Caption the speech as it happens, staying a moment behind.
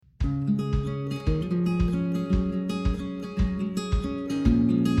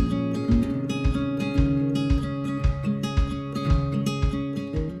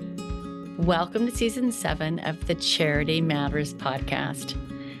Welcome to Season 7 of the Charity Matters podcast.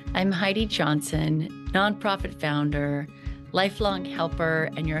 I'm Heidi Johnson, nonprofit founder, lifelong helper,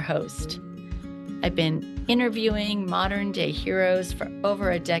 and your host. I've been interviewing modern-day heroes for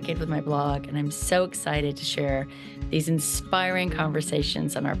over a decade with my blog, and I'm so excited to share these inspiring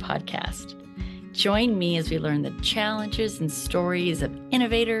conversations on our podcast. Join me as we learn the challenges and stories of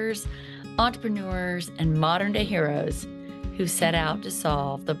innovators, entrepreneurs, and modern-day heroes who set out to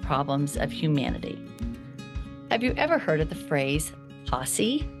solve the problems of humanity. Have you ever heard of the phrase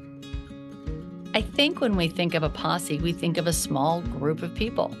posse? I think when we think of a posse, we think of a small group of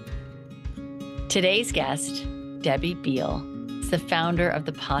people. Today's guest, Debbie Beal, is the founder of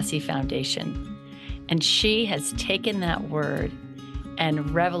the Posse Foundation, and she has taken that word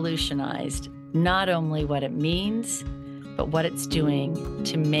and revolutionized not only what it means, but what it's doing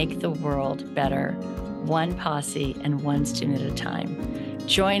to make the world better, one posse and one student at a time.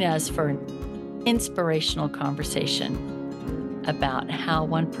 Join us for an inspirational conversation about how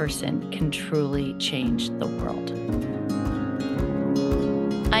one person can truly change the world.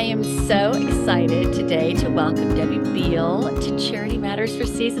 I am so excited today to welcome Debbie Beal to Charity Matters for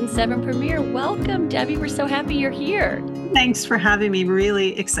Season 7 premiere. Welcome, Debbie. We're so happy you're here. Thanks for having me.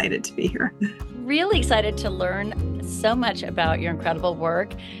 Really excited to be here. Really excited to learn so much about your incredible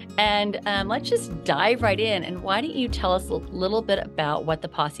work. And let's just dive right in. And why don't you tell us a little bit about what the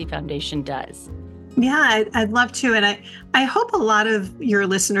Posse Foundation does? Yeah, I'd love to. And I hope a lot of your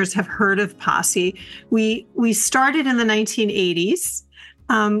listeners have heard of Posse. We started in the 1980s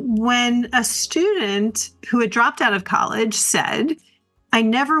when a student who had dropped out of college said, "I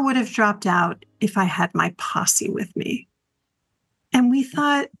never would have dropped out if I had my posse with me." And we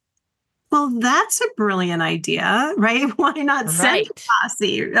thought, well, that's a brilliant idea, right? Why not send a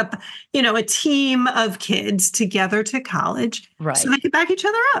posse, a team of kids together to college so they could back each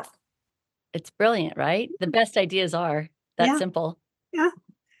other up? It's brilliant, right? The best ideas are that simple. Yeah.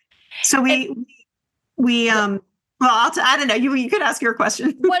 So I don't know. You could ask your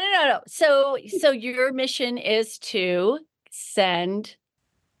question. Well, no. So your mission is to send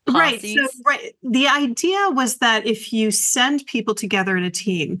posses. Right. The idea was that if you send people together in a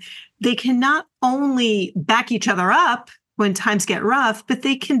team, they can not only back each other up when times get rough, but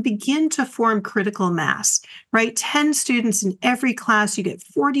they can begin to form critical mass, right? 10 students in every class, you get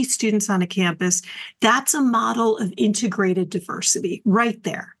 40 students on a campus. That's a model of integrated diversity right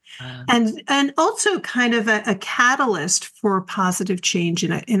there. Wow. And also kind of a catalyst for positive change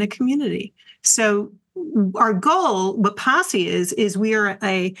in a community. So our goal, what Posse is we are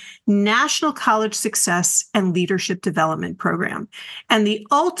a national college success and leadership development program. And the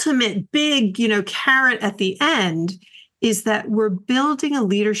ultimate big, carrot at the end is that we're building a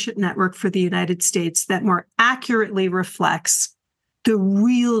leadership network for the United States that more accurately reflects the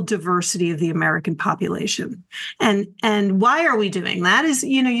real diversity of the American population. And why are we doing that? Is,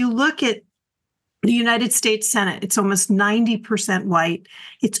 you look at the United States Senate, it's almost 90% white.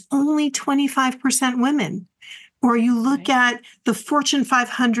 It's only 25% women. Or you look at the Fortune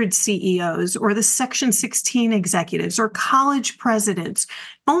 500 CEOs or the Section 16 executives or college presidents.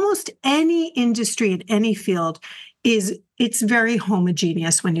 Almost any industry in any field it's very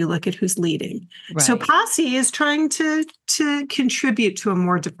homogeneous when you look at who's leading. Right. So Posse is trying to contribute to a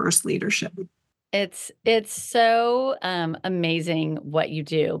more diverse leadership. It's so amazing what you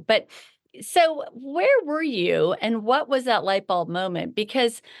do. But so where were you and what was that light bulb moment?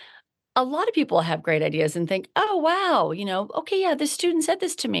 Because a lot of people have great ideas and think, oh, wow, okay, yeah, this student said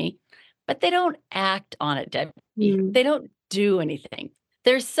this to me, but they don't act on it, Debbie. They don't do anything.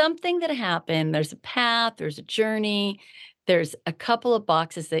 There's something that happened. There's a path. There's a journey. There's a couple of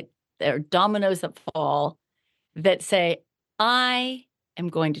boxes that are dominoes that fall that say, I am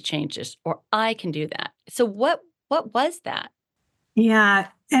going to change this, or I can do that. So what was that? Yeah.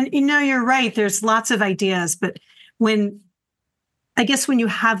 And you're right. There's lots of ideas, but when you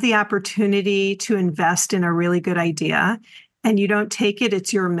have the opportunity to invest in a really good idea and you don't take it,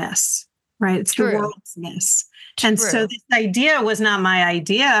 it's your miss, right? It's the world's miss. And so this idea was not my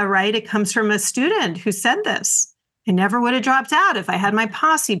idea, right? It comes from a student who said this. I never would have dropped out if I had my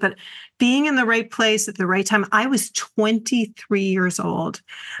posse, but being in the right place at the right time. I was 23 years old.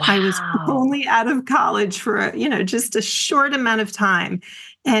 Wow. I was only out of college for, just a short amount of time.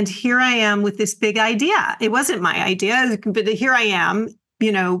 And here I am with this big idea. It wasn't my idea, but here I am,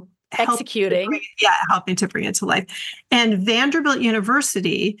 executing. Helping to bring it to life. And Vanderbilt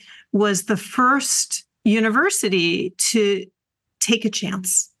University was the first university to take a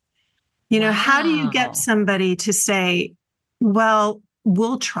chance. How do you get somebody to say, well,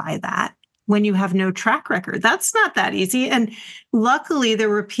 we'll try that. when you have no track record. That's not that easy. And luckily, there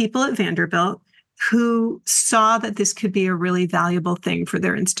were people at Vanderbilt who saw that this could be a really valuable thing for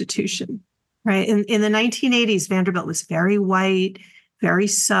their institution, right? In the 1980s, Vanderbilt was very white, very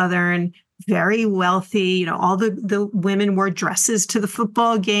Southern, very wealthy. All the women wore dresses to the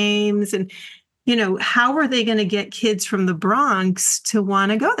football games. And, how are they going to get kids from the Bronx to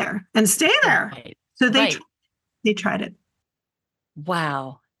want to go there and stay there? Right. So they tried it.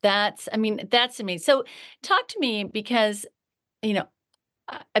 Wow. That's amazing. So talk to me because,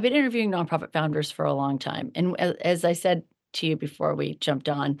 I've been interviewing nonprofit founders for a long time. And as I said to you before we jumped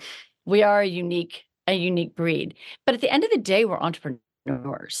on, we are a unique breed. But at the end of the day, we're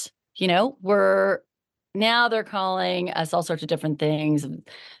entrepreneurs. Now they're calling us all sorts of different things,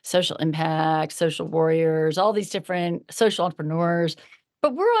 social impact, social warriors, all these different social entrepreneurs.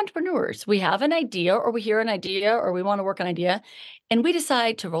 But we're entrepreneurs. We have an idea, or we hear an idea, or we want to work on an idea, and we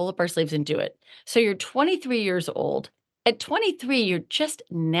decide to roll up our sleeves and do it. So you're 23 years old. At 23, you're just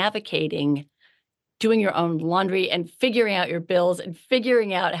navigating, doing your own laundry and figuring out your bills and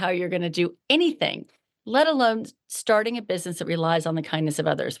figuring out how you're going to do anything, let alone starting a business that relies on the kindness of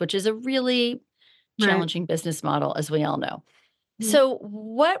others, which is a really challenging business model, as we all know. Mm-hmm. So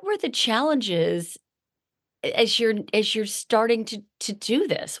what were the challenges as you're starting to do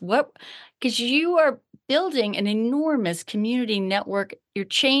this? Because you are building an enormous community network, you're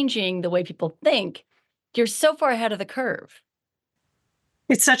changing the way people think. You're so far ahead of the curve.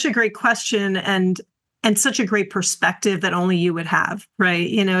 It's such a great question and such a great perspective that only you would have, right?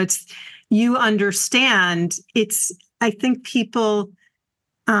 You understand. I think people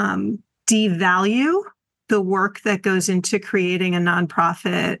devalue the work that goes into creating a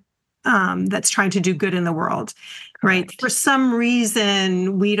nonprofit that's trying to do good in the world, right? Correct. For some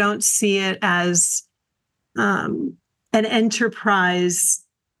reason, we don't see it as an enterprise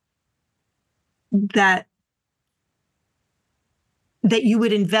that you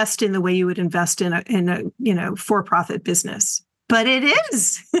would invest in the way you would invest in a for-profit business. But it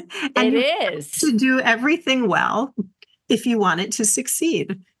is. And it is to do everything well if you want it to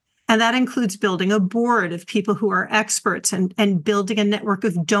succeed. And that includes building a board of people who are experts and building a network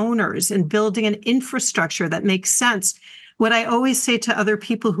of donors and building an infrastructure that makes sense. What I always say to other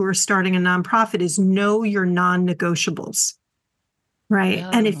people who are starting a nonprofit is know your non-negotiables, right?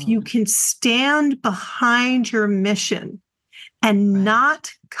 And if you can stand behind your mission and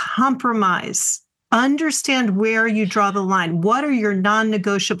not compromise, understand where you draw the line, what are your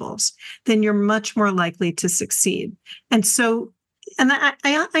non-negotiables, then you're much more likely to succeed. And so, and I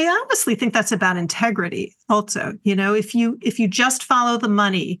honestly think that's about integrity also. If you just follow the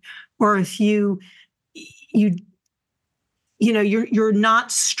money, or if you're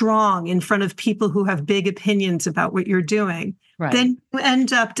not strong in front of people who have big opinions about what you're doing, then you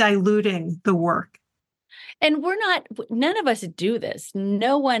end up diluting the work. And none of us do this.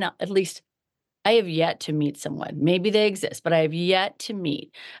 No one, at least I have yet to meet someone, maybe they exist, but I have yet to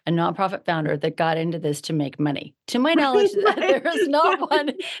meet a nonprofit founder that got into this to make money. To my knowledge, there is not one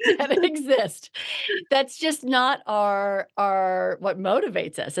that exists. That's just not our what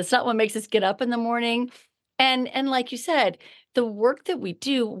motivates us. It's not what makes us get up in the morning. And like you said, the work that we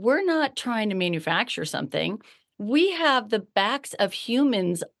do, we're not trying to manufacture something. We have the backs of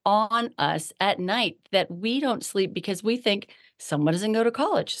humans on us at night that we don't sleep because we think someone isn't going to go to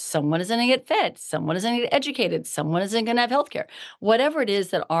college, someone isn't going to get fed, someone isn't going to get educated, someone isn't going to have healthcare. Whatever it is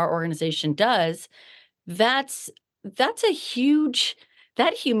that our organization does, that's a huge,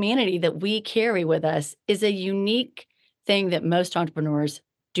 that humanity that we carry with us is a unique thing that most entrepreneurs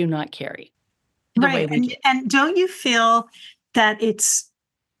do not carry. Right. And don't you feel that it's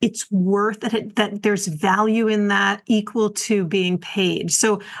worth it, that there's value in that equal to being paid?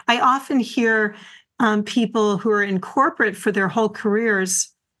 So I often hear people who are in corporate for their whole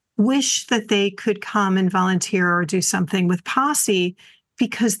careers wish that they could come and volunteer or do something with Posse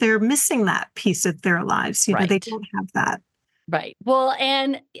because they're missing that piece of their lives. They don't have that. Right. Well,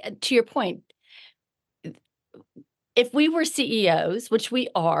 and to your point, if we were CEOs, which we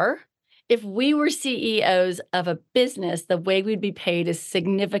are, if we were CEOs of a business, the way we'd be paid is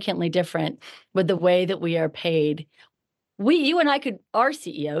significantly different with the way that we are paid. You and I are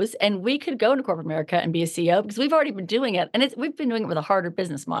CEOs, and we could go into corporate America and be a CEO because we've already been doing it. And we've been doing it with a harder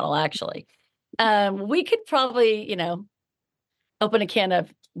business model, actually. We could probably, open a can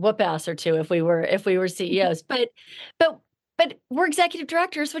of whoop ass or two if we were CEOs. But we're executive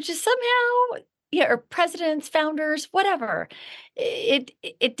directors, which is somehow, or presidents, founders, whatever.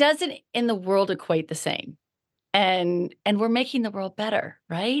 It doesn't in the world equate the same. And we're making the world better,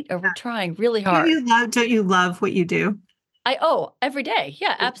 right? Or we're trying really hard. Don't you love what you do? Every day. Yeah,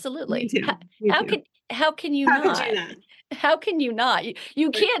 Me absolutely. too. Me How too. can how can you How could you not? not? How can you not?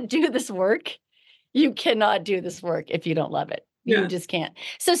 You can't do this work. You cannot do this work if you don't love it. You Yeah. just can't.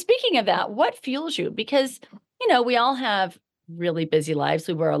 So speaking of that, what fuels you? Because, we all have really busy lives.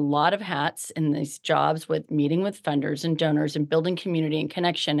 We wear a lot of hats in these jobs with meeting with funders and donors and building community and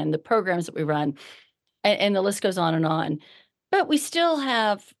connection and the programs that we run, and the list goes on and on. But we still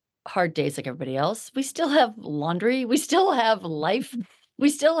have hard days like everybody else. We still have laundry. We still have life. We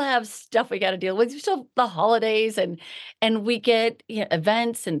still have stuff we got to deal with. We still have the holidays and we get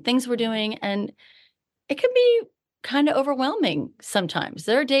events and things we're doing, and it can be kind of overwhelming sometimes.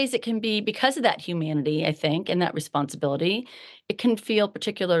 There are days it can be because of that humanity, I think, and that responsibility. It can feel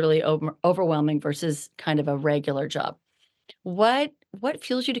particularly overwhelming versus kind of a regular job. What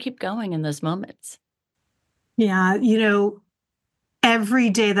fuels you to keep going in those moments? Yeah. Every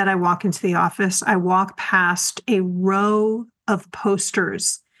day that I walk into the office, I walk past a row of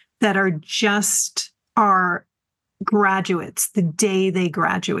posters that are just our graduates the day they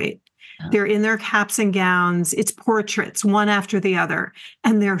graduate. Oh, They're in their caps and gowns. It's portraits, one after the other.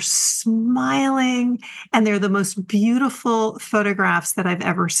 And they're smiling. And they're the most beautiful photographs that I've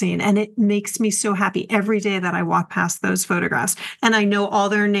ever seen. And it makes me so happy every day that I walk past those photographs. And I know all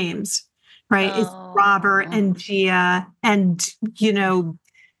their names, right? It's Robert oh. and Gia. And,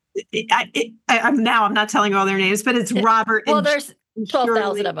 I'm not telling all their names, but it's Robert Well, and there's 12,000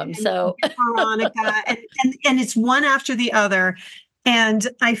 Shirley of them, and so Veronica, and it's one after the other. And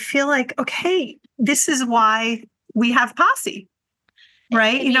I feel like, okay, this is why we have Posse,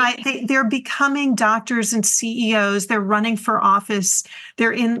 right? I mean, They're becoming doctors and CEOs. They're running for office.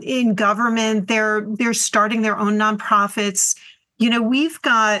 They're in government. They're starting their own nonprofits. We've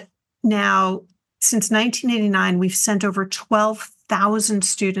got now, since 1989, we've sent over 12,000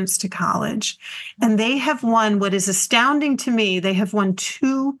 students to college, and they have won, what is astounding to me, they have won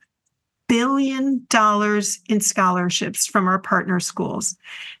 $2 billion in scholarships from our partner schools.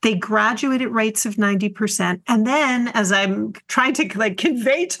 They graduate at rates of 90%. And then, as I'm trying to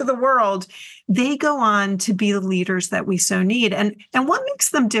convey to the world, they go on to be the leaders that we so need. And what makes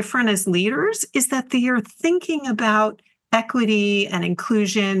them different as leaders is that they are thinking about equity and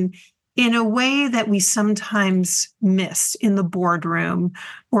inclusion in a way that we sometimes miss in the boardroom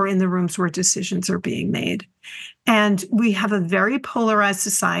or in the rooms where decisions are being made. And we have a very polarized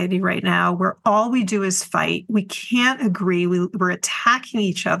society right now where all we do is fight. We can't agree. We're attacking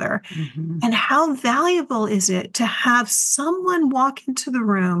each other. mhm. And how valuable is it to have someone walk into the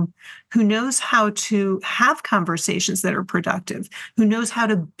room who knows how to have conversations that are productive, who knows how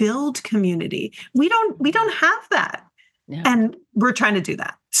to build community? We don't have that. Yeah. And we're trying to do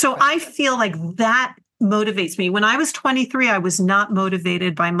that. So I feel like that motivates me. When I was 23, I was not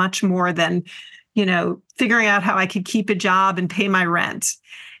motivated by much more than figuring out how I could keep a job and pay my rent.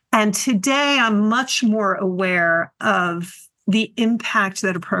 And today I'm much more aware of the impact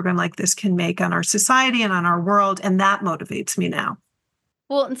that a program like this can make on our society and on our world. And that motivates me now.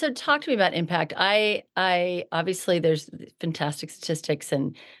 Well, and so talk to me about impact. I obviously there's fantastic statistics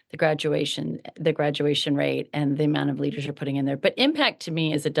and the graduation rate and the amount of leaders you're putting in there. But impact to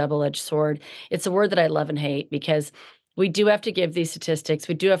me is a double-edged sword. It's a word that I love and hate because we do have to give these statistics.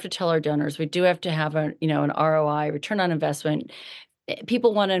 We do have to tell our donors. We do have to have an ROI, return on investment.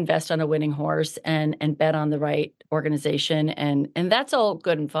 People want to invest on a winning horse and bet on the right organization, and that's all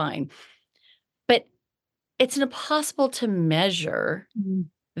good and fine. But it's impossible to measure Mhm.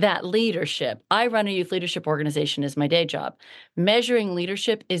 that leadership. I run a youth leadership organization as my day job. Measuring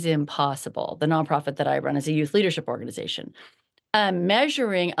leadership is impossible. The nonprofit that I run is a youth leadership organization.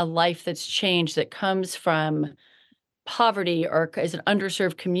 Measuring a life that's changed that comes from poverty or is an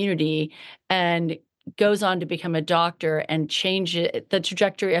underserved community and goes on to become a doctor and change the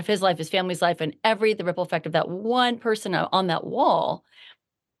trajectory of his life, his family's life, and the ripple effect of that one person on that wall.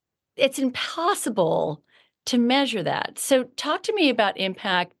 It's impossible to measure that. So talk to me about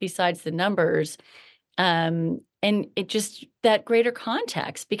impact besides the numbers, and it just that greater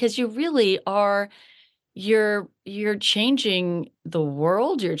context, because you really are you're changing the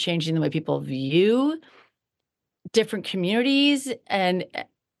world, you're changing the way people view different communities, and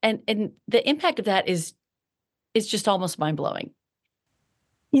the impact of that is just almost mind-blowing.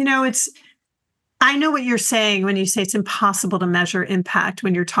 It's I know what you're saying when you say it's impossible to measure impact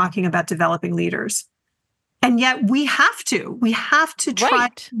when you're talking about developing leaders. And yet we have to. We have to try to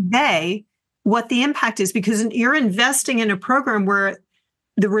Right. convey what the impact is, because you're investing in a program where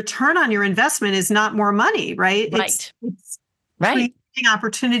the return on your investment is not more money, right? Right. It's Right. creating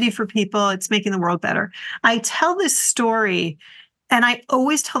opportunity for people. It's making the world better. I tell this story, and I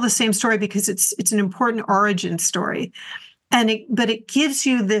always tell the same story because it's an important origin story. But it gives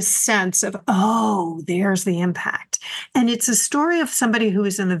you this sense of, oh, there's the impact. And it's a story of somebody who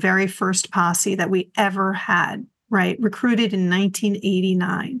was in the very first posse that we ever had, right? Recruited in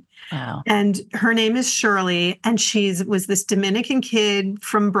 1989. Wow. And her name is Shirley, and was this Dominican kid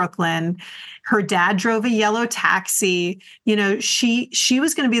from Brooklyn. Her dad drove a yellow taxi. She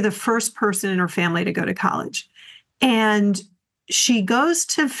was going to be the first person in her family to go to college. And she goes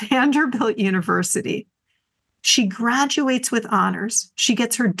to Vanderbilt University. She graduates with honors. She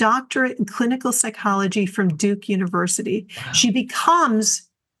gets her doctorate in clinical psychology from Duke University. Wow. She becomes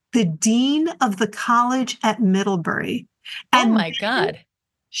the dean of the college at Middlebury. And oh my God.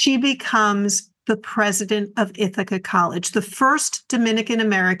 She becomes the president of Ithaca College, the first Dominican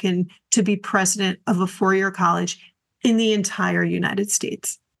American to be president of a four-year college in the entire United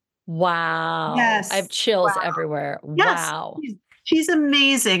States. Wow. Yes. I have chills everywhere. Yes. Wow. She's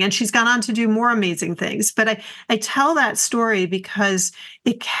amazing, and she's gone on to do more amazing things. But I tell that story because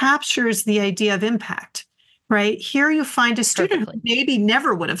it captures the idea of impact, right? Here you find a student who maybe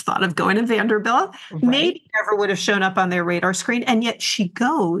never would have thought of going to Vanderbilt, right? Maybe never would have shown up on their radar screen, and yet she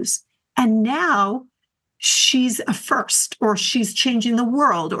goes, and now she's a first, or she's changing the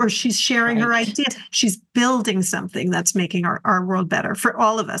world, or she's sharing her ideas. She's building something that's making our world better for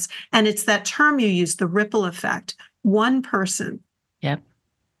all of us. And it's that term you use, the ripple effect. One person. Yep.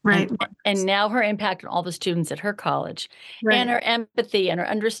 Right. And now her impact on all the students at her college, and her empathy and her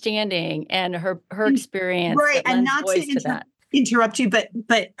understanding and her experience. Right. And not to interrupt you,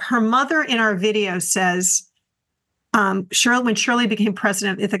 but her mother in our video says, when Shirley became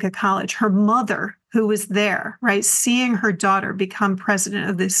president of Ithaca College, her mother, who was there, right, seeing her daughter become president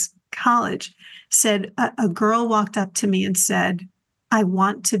of this college, said, a girl walked up to me and said, "I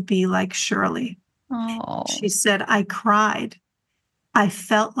want to be like Shirley." Oh. She said, "I cried. I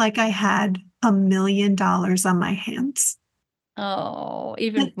felt like I had $1 million on my hands." Oh,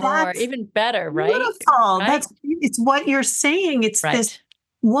 even more, even better, right? Beautiful. Right? It's what you're saying. It's this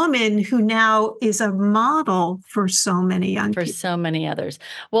woman who now is a model for so many young people. For so many others.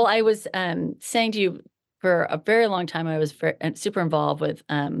 Well, I was saying to you, for a very long time, I was super involved with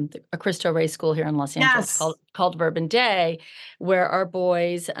a Cristo Rey school here in Los Angeles called Verban Day, where our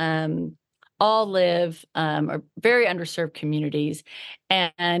boys all live are very underserved communities,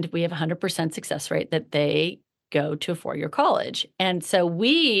 and we have 100% success rate that they go to a four-year college. And so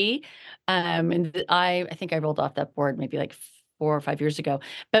we, and I think I rolled off that board maybe like 4 or 5 years ago,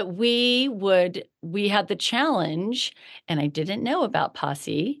 but we had the challenge, and I didn't know about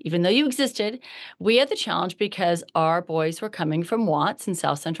Posse, even though you existed. We had the challenge because our boys were coming from Watts in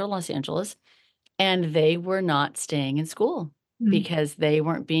South Central Los Angeles, and they were not staying in school because they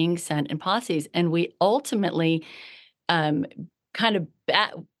weren't being sent in posses. And we ultimately kind of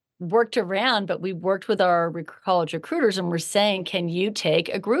worked around, but we worked with our college recruiters, and we're saying, can you take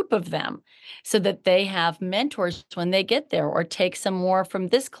a group of them so that they have mentors when they get there, or take some more from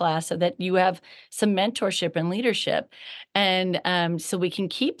this class so that you have some mentorship and leadership, and so we can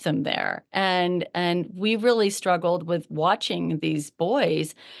keep them there. And we really struggled with watching these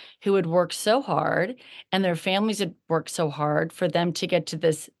boys who had worked so hard, and their families had worked so hard for them to get to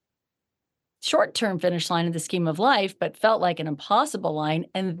this short-term finish line in the scheme of life, but felt like an impossible line.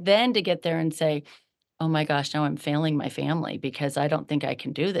 And then to get there and say, oh my gosh, now I'm failing my family because I don't think I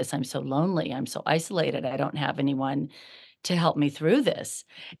can do this. I'm so lonely. I'm so isolated. I don't have anyone to help me through this.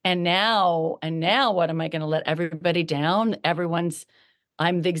 And now what am I going to let everybody down?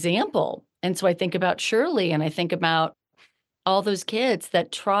 I'm the example. And so I think about Shirley, and I think about all those kids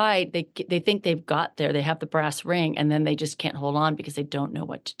that tried, they think they've got there, they have the brass ring, and then they just can't hold on because they don't know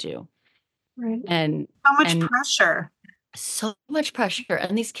what to do. Right. And so much pressure. So much pressure.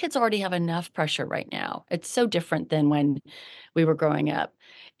 And these kids already have enough pressure right now. It's so different than when we were growing up.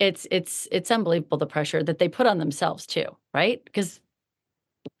 It's unbelievable, the pressure that they put on themselves too, right? Because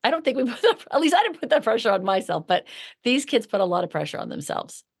I don't think at least I didn't put that pressure on myself, but these kids put a lot of pressure on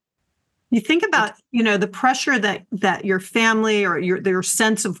themselves. You think about, the pressure that your family or your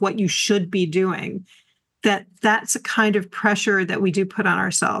sense of what you should be doing, that's a kind of pressure that we do put on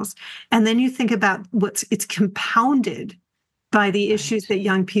ourselves. And then you think about it's compounded by the issues that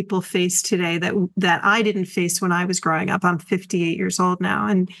young people face today that I didn't face when I was growing up. I'm 58 years old now.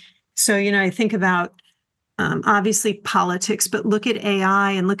 And so, I think about obviously politics, but look at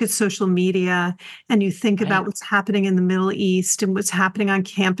AI and look at social media, and you think about what's happening in the Middle East and what's happening on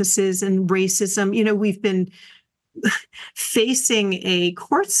campuses and racism. We've been facing a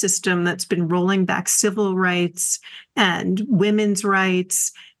court system that's been rolling back civil rights and women's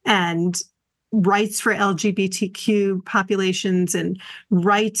rights and rights for LGBTQ populations and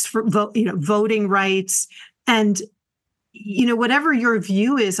rights for voting rights. And whatever your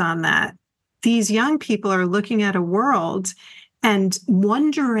view is on that, these young people are looking at a world and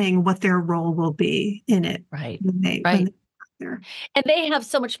wondering what their role will be in it Right. when Right. they're And they have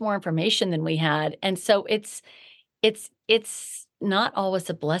so much more information than we had. And so it's not always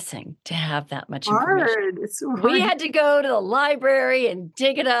a blessing to have that much information. hard. It's so We hard. had to go to the library and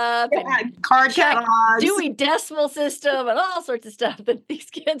dig it up Yeah, and card check catalogs. Dewey Decimal System and all sorts of stuff that these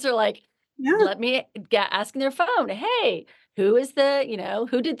kids are like, Yeah. let me get asking their phone, hey, who is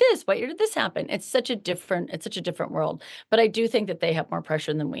who did this? What year did this happen? It's such a different world. But I do think that they have more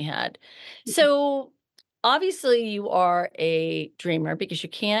pressure than we had. So obviously you are a dreamer because you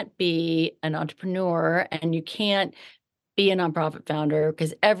can't be an entrepreneur and you can't be a nonprofit founder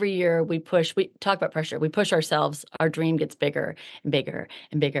because every year we talk about pressure. We push ourselves. Our dream gets bigger and bigger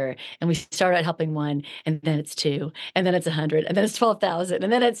and bigger. And we start out helping one, and then it's two, and then it's 100, and then it's 12,000,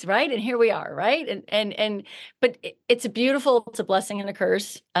 and then it's right. And here we are, right? But it's it's a blessing and a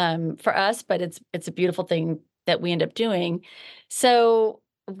curse for us, but it's a beautiful thing that we end up doing. So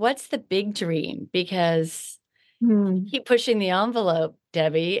what's the big dream? Because keep pushing the envelope,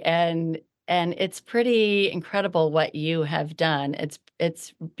 Debbie, and it's pretty incredible what you have done.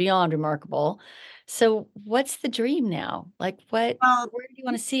 It's beyond remarkable. So what's the dream now? Like where Well, do you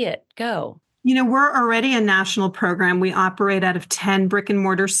want to see it go? we're already a national program. We operate out of 10 brick and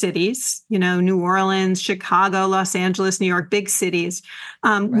mortar cities, New Orleans, Chicago, Los Angeles, New York, big cities.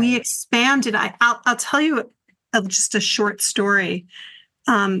 We Right. expanded. I'll tell you just a short story.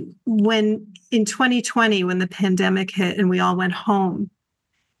 When in 2020, when the pandemic hit and we all went home,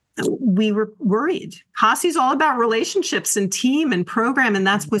 we were worried. Posse's all about relationships and team and program, and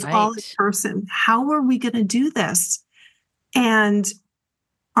that was all in Right. person. How are we going to do this? And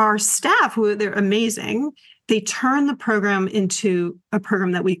our staff, who they're amazing, they turned the program into a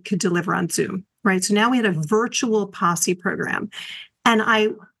program that we could deliver on Zoom, right? So now we had a virtual Posse program. And I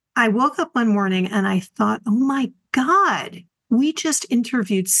woke up one morning and I thought, oh my God, we just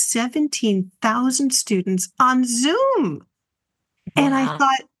interviewed 17,000 students on Zoom. And I Wow.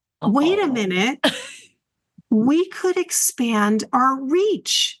 thought, wait a minute, we could expand our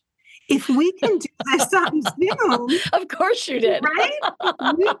reach. If we can do this on Zoom, Of course you did. right?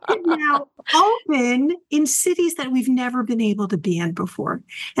 We can now open in cities that we've never been able to be in before.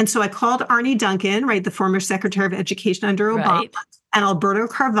 And so I called Arnie Duncan, right, the former Secretary of Education under Obama, Right. and Alberto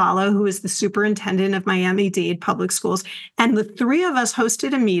Carvalho, who is the superintendent of Miami-Dade Public Schools. And the three of us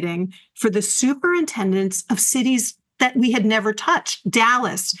hosted a meeting for the superintendents of cities that we had never touched: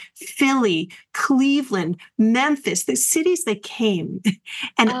 Dallas, Philly, Cleveland, Memphis, the cities that came.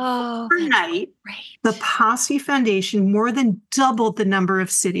 And overnight, the Posse Foundation more than doubled the number of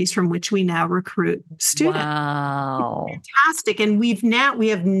cities from which we now recruit students. Wow. It's fantastic. And we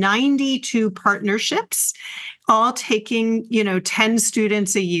have 92 partnerships, all taking, 10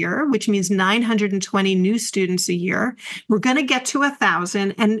 students a year, which means 920 new students a year. We're going to get to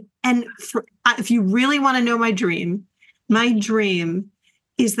 1,000. And if you really want to know my dream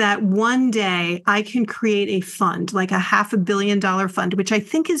is that one day I can create a fund, like a $500 million fund, which I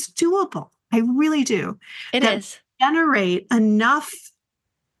think is doable. I really do. It is. Generate enough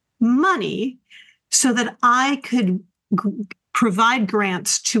money so that I could provide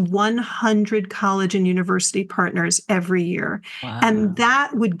grants to 100 college and university partners every year. Wow. And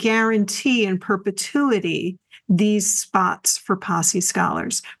that would guarantee in perpetuity these spots for Posse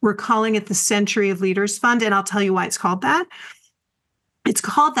scholars. We're calling it the Century of Leaders Fund, and I'll tell you why it's called that. It's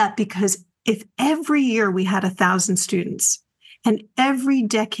called that because if every year we had 1,000 students and every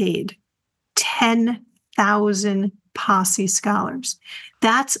decade 10,000 Posse scholars,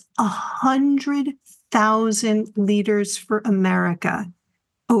 that's 100,000 leaders for America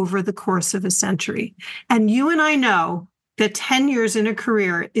over the course of a century. And you and I know that 10 years in a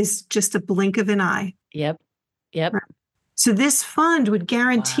career is just a blink of an eye. Yep. Right? So this fund would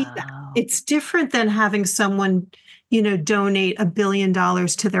guarantee that. It's different than having someone, donate $1 billion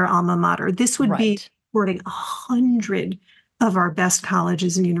to their alma mater. This would be supporting 100 of our best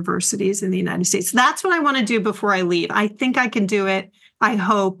colleges and universities in the United States. That's what I want to do before I leave. I think I can do it. I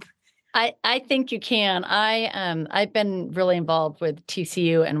hope. I think you can. I've been really involved with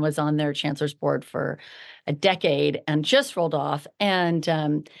TCU and was on their chancellor's board for a decade and just rolled off. And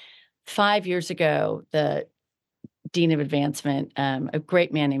 5 years ago, the dean of advancement, a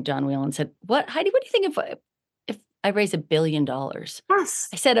great man named John Whelan, said, Heidi, what do you think if I raise $1 billion? Yes.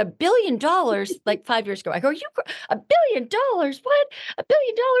 I said, $1 billion, like 5 years ago. I go, $1 billion? What? $1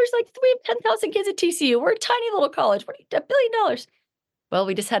 billion? Like we have 10,000 kids at TCU. We're a tiny little college. $1 billion? Well,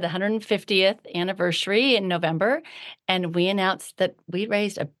 we just had 150th anniversary in November, and we announced that we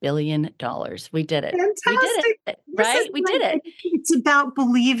raised $1 billion. We did it. We did Fantastic. it, This is right? We did it. it's about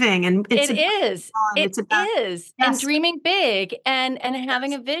believing, and it's It about is. fun. It It's about is. And yes, dreaming big and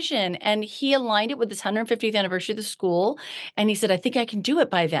having yes. a vision. And he aligned it with this 150th anniversary of the school. And he said, I think I can do it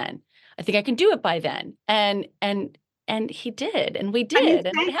by then. I think I can do it by then. And he did. And we I mean, did. And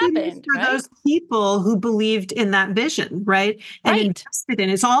it thank goodness happened, for right? those people who believed in that vision, right? And Right. invested in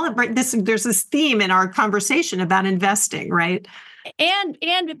it's all right. There's this theme in our conversation about investing, right? And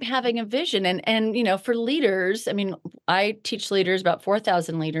having a vision and for leaders, I mean, I teach leaders, about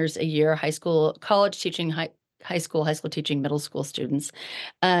 4,000 leaders a year, high school, college teaching, high school teaching, middle school students.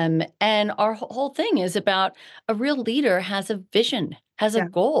 And our whole thing is about a real leader has a vision, has a Yeah.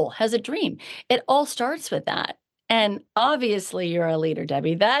 goal, has a dream. It all starts with that. And obviously you're a leader,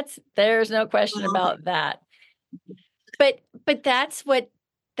 Debbie. There's no question Well, about that. But that's what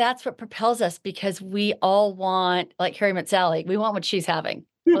propels us, because we all want, like Harry Met Sally, we want what she's having.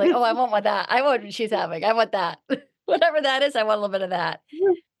 We're like, "Oh, I want what that. I want what she's having. I want that." Whatever that is, I want a little bit of that.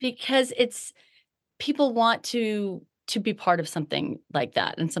 Because it's people want to be part of something like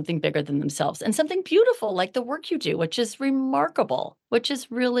that and something bigger than themselves and something beautiful like the work you do, which is remarkable, which is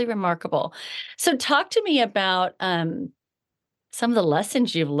really remarkable. So talk to me about, some of the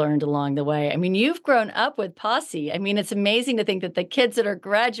lessons you've learned along the way. I mean, you've grown up with Posse. I mean, it's amazing to think that the kids that are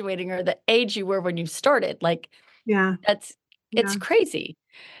graduating are the age you were when you started. Like, yeah, that's it's yeah. crazy.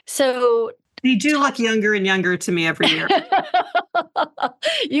 So They do talk look younger and younger to me every year.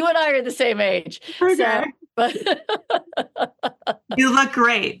 You and I are the same age. So, Okay. but You look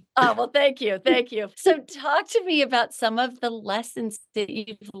great. oh, well, thank you. Thank you. So talk to me about some of the lessons that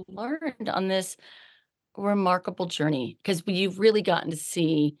you've learned on this remarkable journey, because you've really gotten to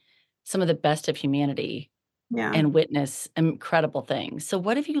see some of the best of humanity Yeah. and witness incredible things. So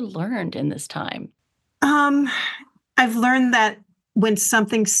what have you learned in this time? Um, I've learned that when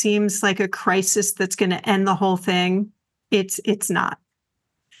something seems like a crisis that's going to end the whole thing, it's not,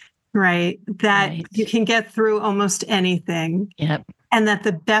 right? That you Right. can get through almost anything, Yep. and that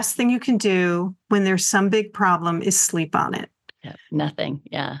the best thing you can do when there's some big problem is sleep on it. Yep. Nothing.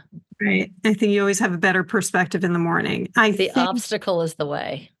 Yeah. Right. I think you always have a better perspective in the morning. I The think, obstacle is the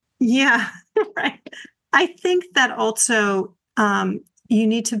way. yeah, right. I think that also you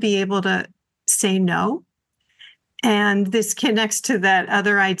need to be able to say no. And this connects to that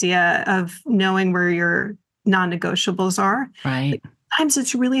other idea of knowing where your non negotiables are. Right. Sometimes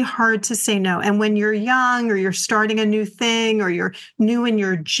it's really hard to say no. And when you're young or you're starting a new thing or you're new in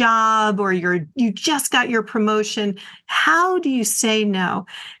your job or you just got your promotion, how do you say no?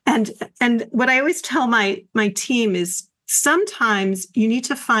 And what I always tell my team is sometimes you need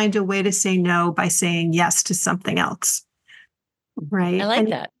to find a way to say no by saying yes to something else, I right? like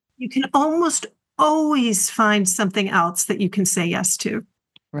And that. you can almost always find something else that you can say yes to,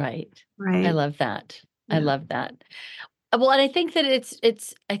 Right. I right? love that. I Yeah. love that. Well, and I think that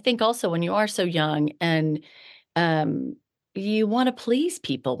it's I think also when you are so young and um you want to please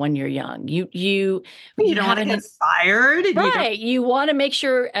people when you're young. You You don't want to haven't get fired and you don't right. You want to make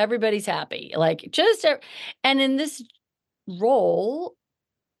sure everybody's happy. Like and in this role,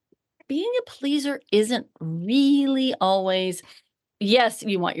 being a pleaser isn't really always. Yes,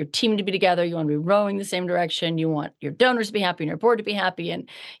 you want your team to be together, you wanna be rowing the same direction, you want your donors to be happy and your board to be happy, and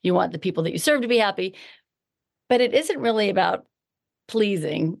you want the people that you serve to be happy, but it isn't really about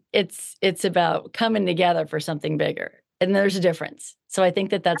pleasing, it's about coming together for something bigger, and there's a difference. So I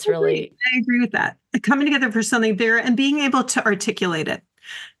think that that's I agree. really I agree with that. Coming together for something bigger and being able to articulate it.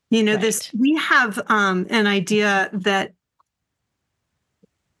 You know, this right. we have an idea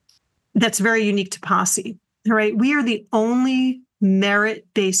that's very unique to Posse. Right? We are the only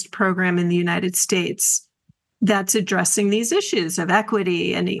merit-based program in the United States that's addressing these issues of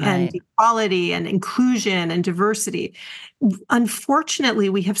equity and Right. equality and inclusion and diversity. Unfortunately,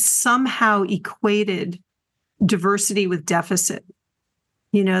 we have somehow equated diversity with deficit.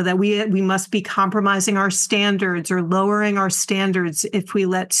 You know, that we must be compromising our standards or lowering our standards if we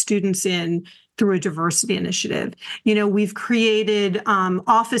let students in through a diversity initiative. You know, we've created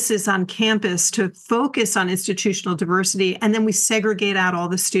offices on campus to focus on institutional diversity, and then we segregate out all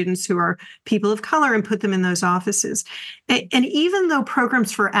the students who are people of color and put them in those offices. And even though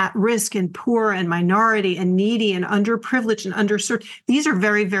programs for at-risk and poor and minority and needy and underprivileged and underserved, these are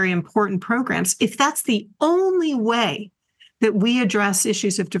very, very important programs. If that's the only way that we address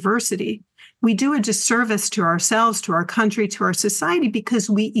issues of diversity, we do a disservice to ourselves, to our country, to our society, because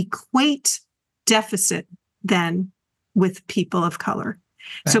we equate deficit then with people of color.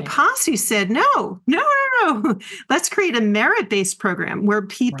 So Right. Posse said, no. Let's create a merit-based program where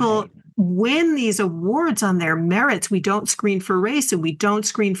people Right. win these awards on their merits. We don't screen for race and we don't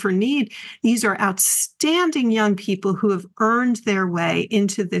screen for need. These are outstanding young people who have earned their way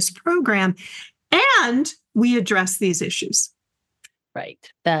into this program, and we address these issues.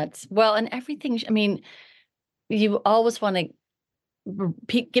 Right. That's well, and everything. I mean, you always want to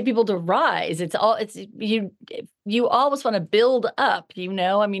get people to rise. It's you always want to build up,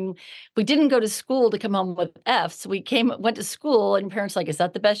 I mean, we didn't go to school to come home with F's. We went to school and parents like, is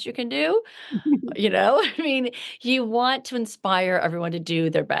that the best you can do? I mean, you want to inspire everyone to do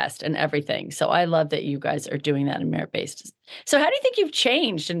their best and everything. So I love that you guys are doing that in merit-based. So how do you think you've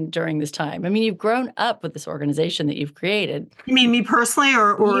changed during this time? I mean, you've grown up with this organization that you've created. You mean me personally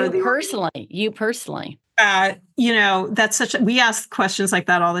or You personally. We ask questions like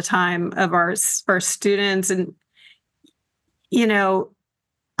that all the time of our students. And,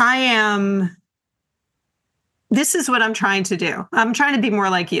 this is what I'm trying to do. I'm trying to be more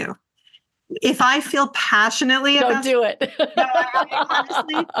like you. If I feel passionately Don't do it. No,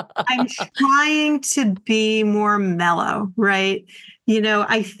 honestly, I'm trying to be more mellow, right?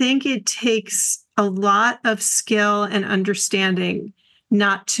 I think it takes a lot of skill and understanding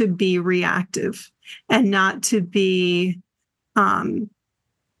not to be reactive and not to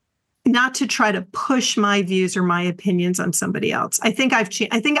try to push my views or my opinions on somebody else. I think I've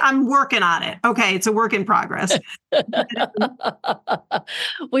changed. I think I'm working on it. Okay, it's a work in progress.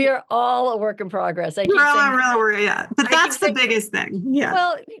 We are all a work in progress. But that's the biggest thing. Yeah.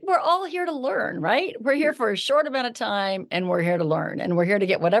 Well, we're all here to learn, right? We're here for a short amount of time, and we're here to learn, and we're here to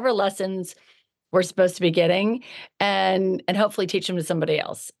get whatever lessons we're supposed to be getting, and hopefully teach them to somebody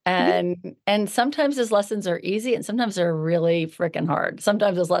else. And sometimes those lessons are easy, and sometimes they're really freaking hard.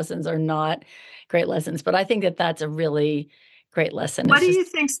 Sometimes those lessons are not great lessons, but I think that that's a really great lesson. What do you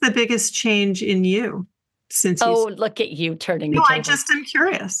think's the biggest change in you since? Oh, look at you turning the No, table. I just am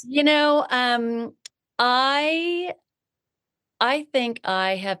curious. I think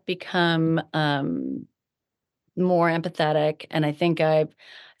I have become more empathetic, and I think I've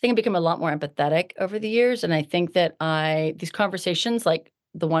become a lot more empathetic over the years. And I think that these conversations like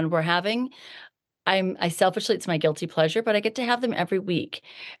the one we're having, I selfishly, it's my guilty pleasure, but I get to have them every week.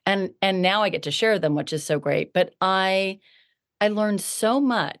 And now I get to share them, which is so great. But I learned so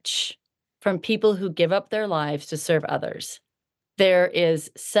much from people who give up their lives to serve others. There is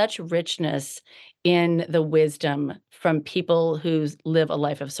such richness in the wisdom from people who live a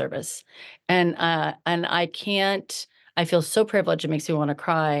life of service. And I feel so privileged, it makes me want to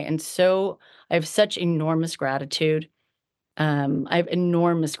cry. And so I have such enormous gratitude. I have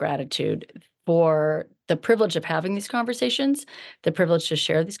enormous gratitude for the privilege of having these conversations, the privilege to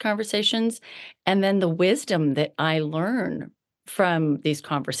share these conversations, and then the wisdom that I learn from these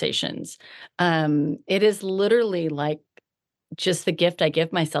conversations. It is literally like just the gift I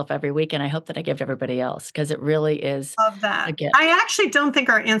give myself every week, and I hope that I give to everybody else, because it really is Love that. a gift. I actually don't think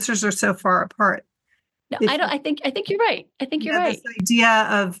our answers are so far apart. No, I don't. I think you're right. I think you're right. This idea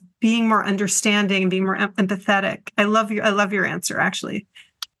of being more understanding and being more empathetic. I love your answer, actually.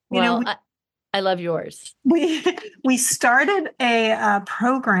 I love yours. We started a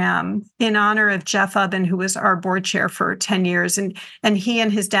program in honor of Jeff Ubben, who was our board chair for 10 years. And he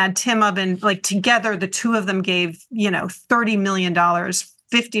and his dad, Tim Ubben, like together, the two of them gave, $30 million,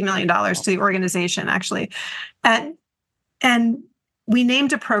 $50 million to the organization, actually. And we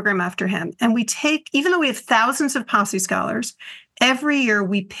named a program after him. And even though we have thousands of Posse scholars, every year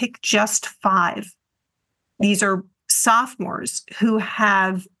we pick just 5. These are sophomores who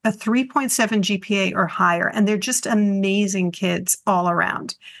have a 3.7 GPA or higher, and they're just amazing kids all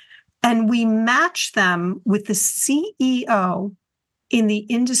around. And we match them with the CEO in the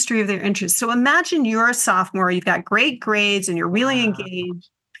industry of their interest. So imagine you're a sophomore, you've got great grades, and you're really engaged.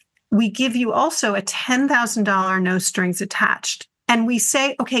 We give you also a $10,000 no strings attached. And we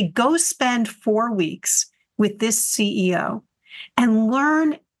say, okay, go spend 4 weeks with this CEO and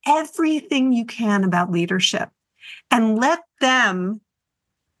learn everything you can about leadership. And let them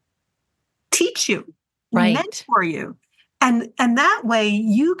teach you, mentor you. And that way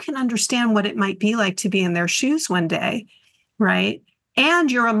you can understand what it might be like to be in their shoes one day, right? And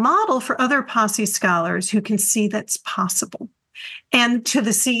you're a model for other Posse scholars who can see that's possible. And to the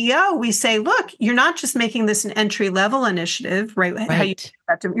CEO, we say, look, you're not just making this an entry-level initiative, right?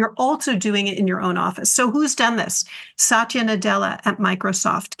 You're also doing it in your own office. So who's done this? Satya Nadella at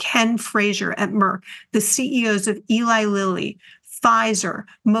Microsoft, Ken Frazier at Merck, the CEOs of Eli Lilly, Pfizer,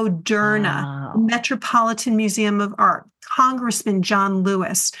 Moderna, Metropolitan Museum of Art, Congressman John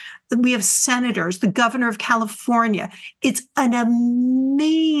Lewis. We have senators, the governor of California. It's an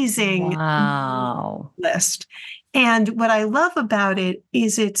amazing list. And what I love about it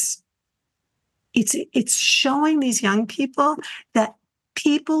is it's showing these young people that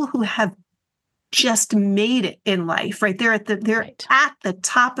people who have just made it in life, right? They're at the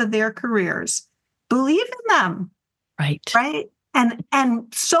top of their careers. Believe in them. Right.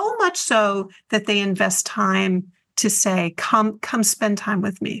 And so much so that they invest time to say, come spend time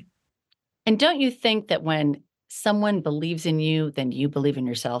with me. And don't you think that when someone believes in you, then you believe in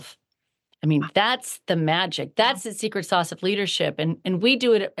yourself? I mean, that's the magic. That's the secret sauce of leadership. And we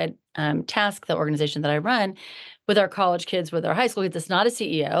do it at Task, the organization that I run, with our college kids, with our high school kids. It's not a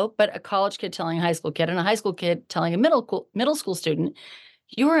CEO, but a college kid telling a high school kid and a high school kid telling a middle school student,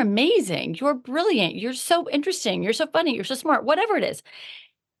 you're amazing. You're brilliant. You're so interesting. You're so funny. You're so smart, whatever it is.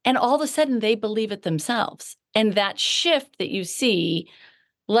 And all of a sudden they believe it themselves. And that shift that you see,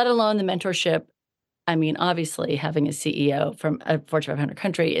 let alone the mentorship. I mean, obviously, having a CEO from a Fortune 500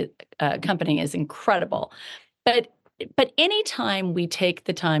 company is incredible. But anytime we take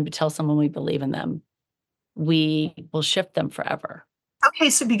the time to tell someone we believe in them, we will shift them forever. Okay,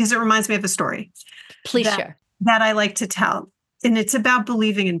 so because it reminds me of a story. Please share. That I like to tell. And it's about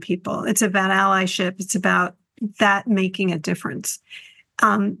believing in people. It's about allyship. It's about that making a difference.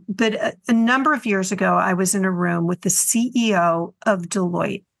 But a number of years ago, I was in a room with the CEO of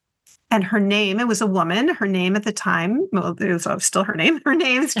Deloitte. And her name, it was a woman. Her name at the time, well, it was still her name. Her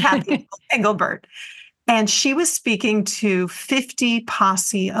name is Cathy Engelbert. And she was speaking to 50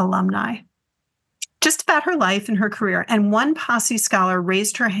 Posse alumni, just about her life and her career. And one Posse scholar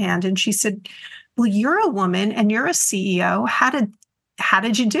raised her hand and she said, well, you're a woman and you're a CEO. How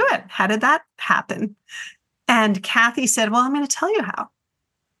did you do it? How did that happen? And Cathy said, well, I'm going to tell you how.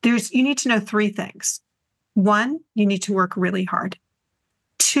 You need to know 3 things. 1, you need to work really hard.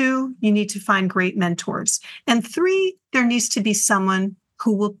 2, you need to find great mentors. And 3, there needs to be someone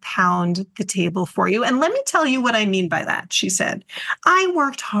who will pound the table for you. And let me tell you what I mean by that, she said. I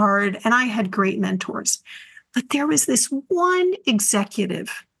worked hard and I had great mentors. But there was this one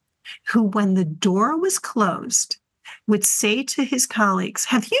executive who, when the door was closed, would say to his colleagues,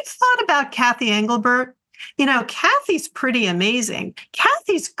 have you thought about Cathy Engelbert? You know, Cathy's pretty amazing.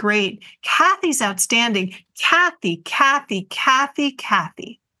 Cathy's great. Cathy's outstanding. Cathy.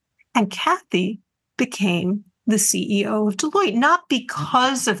 And Cathy became the CEO of Deloitte, not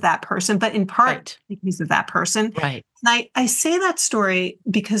because of that person, but in part because of that person. Right. And I say that story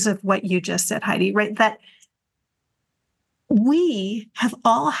because of what you just said, Heidi, right? That we have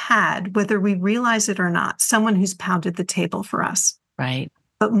all had, whether we realize it or not, someone who's pounded the table for us. Right.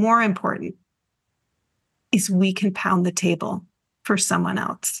 But more important is we can pound the table for someone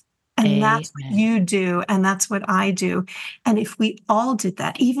else. And that's what you do. And that's what I do. And if we all did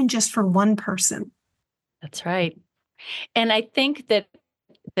that, even just for one person. That's right. And I think that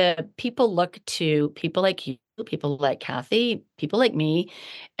the people look to people like you, people like Cathy, people like me,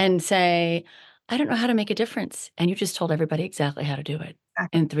 and say, I don't know how to make a difference. And you just told everybody exactly how to do it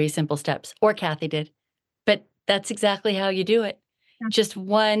in 3 simple steps, or Cathy did. But that's exactly how you do it. Just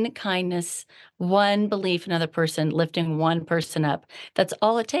one kindness, one belief in another person, lifting one person up. That's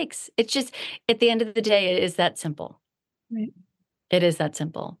all it takes. It's just, at the end of the day, it is that simple. Right. It is that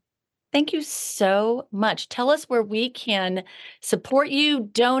simple. Thank you so much. Tell us where we can support you,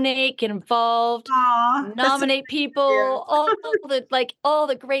 donate, get involved, nominate people, all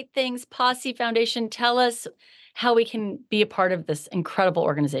the great things. Posse Foundation. Tell us how we can be a part of this incredible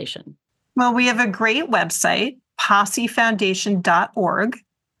organization. Well, we have a great website, possefoundation.org,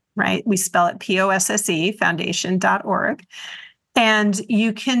 right? We spell it Posse, foundation.org. And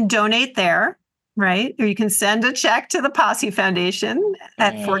you can donate there, right? Or you can send a check to the Posse Foundation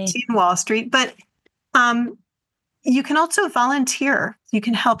at 14 Wall Street. But you can also volunteer. You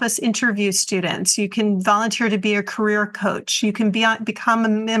can help us interview students. You can volunteer to be a career coach. You can become a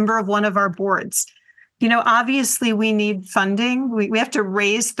member of one of our boards. You know, obviously, we need funding. We have to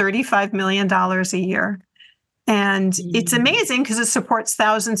raise $35 million a year. And it's amazing because it supports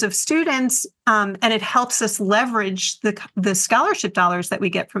thousands of students, and it helps us leverage the scholarship dollars that we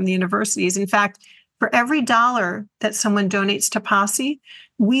get from the universities. In fact, for every dollar that someone donates to Posse,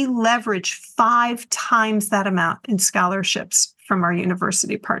 we leverage 5 times that amount in scholarships from our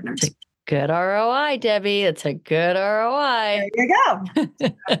university partners. It's a good ROI, Debbie. It's a good ROI. There you go.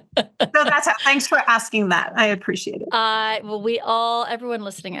 So that's how. Thanks for asking that. I appreciate it. Well, everyone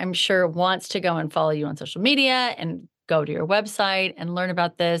listening, I'm sure, wants to go and follow you on social media and go to your website and learn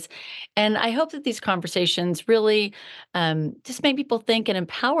about this. And I hope that these conversations really just make people think and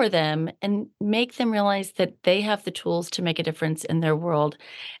empower them and make them realize that they have the tools to make a difference in their world.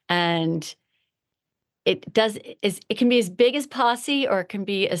 And it can be as big as Posse, or it can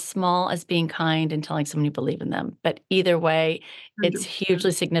be as small as being kind and telling someone you believe in them. But either way, it's 100%.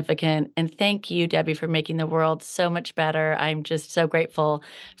 hugely significant. And thank you, Debbie, for making the world so much better. I'm just so grateful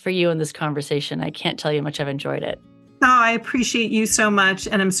for you in this conversation. I can't tell you how much I've enjoyed it. Oh, I appreciate you so much.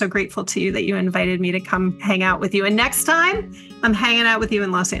 And I'm so grateful to you that you invited me to come hang out with you. And next time, I'm hanging out with you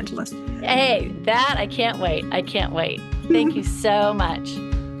in Los Angeles. Hey, that I can't wait. I can't wait. Thank you so much.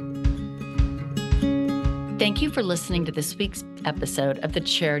 Thank you for listening to this week's episode of the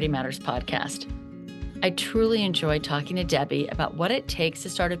Charity Matters podcast. I truly enjoyed talking to Debbie about what it takes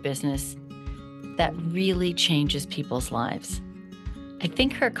to start a business that really changes people's lives. I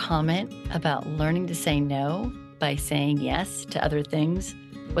think her comment about learning to say no by saying yes to other things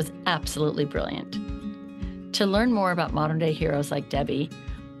was absolutely brilliant. To learn more about modern day heroes like Debbie,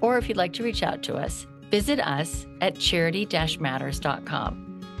 or if you'd like to reach out to us, visit us at charity-matters.com.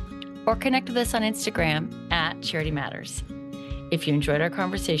 or connect with us on Instagram at Charity Matters. If you enjoyed our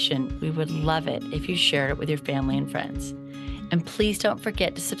conversation, we would love it if you shared it with your family and friends. And please don't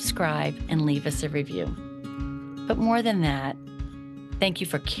forget to subscribe and leave us a review. But more than that, thank you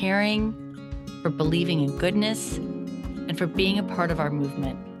for caring, for believing in goodness, and for being a part of our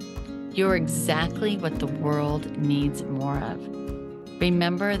movement. You're exactly what the world needs more of.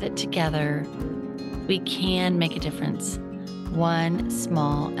 Remember that together, we can make a difference. One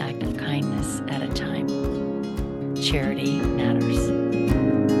small act of kindness at a time. Charity matters.